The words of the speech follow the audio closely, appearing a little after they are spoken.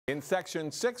In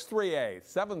Section 6-3A,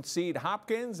 7th seed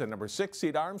Hopkins and number 6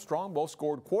 seed Armstrong both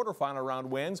scored quarterfinal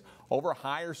round wins over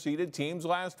higher seeded teams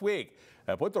last week.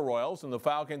 That put the Royals and the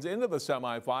Falcons into the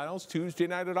semifinals Tuesday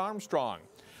night at Armstrong.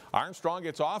 Armstrong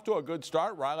gets off to a good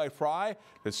start. Riley Fry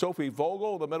to Sophie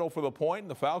Vogel, the middle for the point,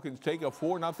 and the Falcons take a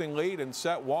 4-0 lead in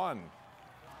set one.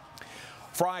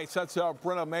 Fry sets up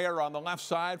Brenna Mayer on the left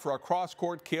side for a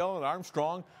cross-court kill, and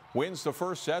Armstrong wins the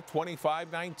first set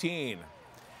 25-19.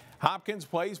 Hopkins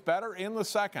plays better in the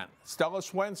second. Stella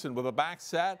Swenson with a back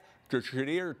set to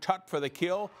Shadir Tutt for the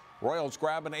kill. Royals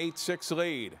grab an 8-6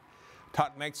 lead.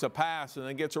 Tutt makes a pass and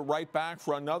then gets it right back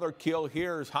for another kill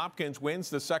here as Hopkins wins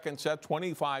the second set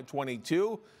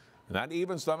 25-22. And that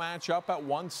evens the match up at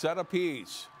 1 set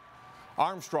apiece.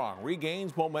 Armstrong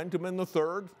regains momentum in the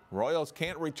third. Royals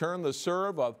can't return the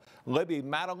serve of Libby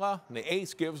Matala, and the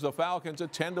ace gives the Falcons a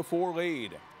 10-4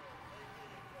 lead.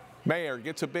 Mayer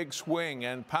gets a big swing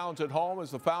and pounds it home as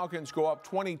the Falcons go up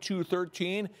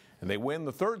 22-13, and they win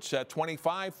the third set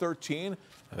 25-13, and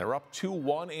they're up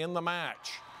 2-1 in the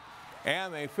match.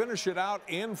 And they finish it out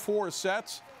in 4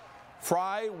 sets.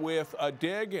 Fry with a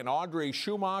dig, and Audrey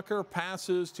Schumacher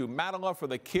passes to Matala for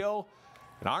the kill.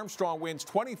 And Armstrong wins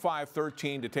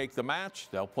 25-13 to take the match.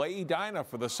 They'll play Edina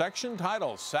for the section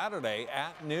title Saturday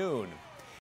at noon.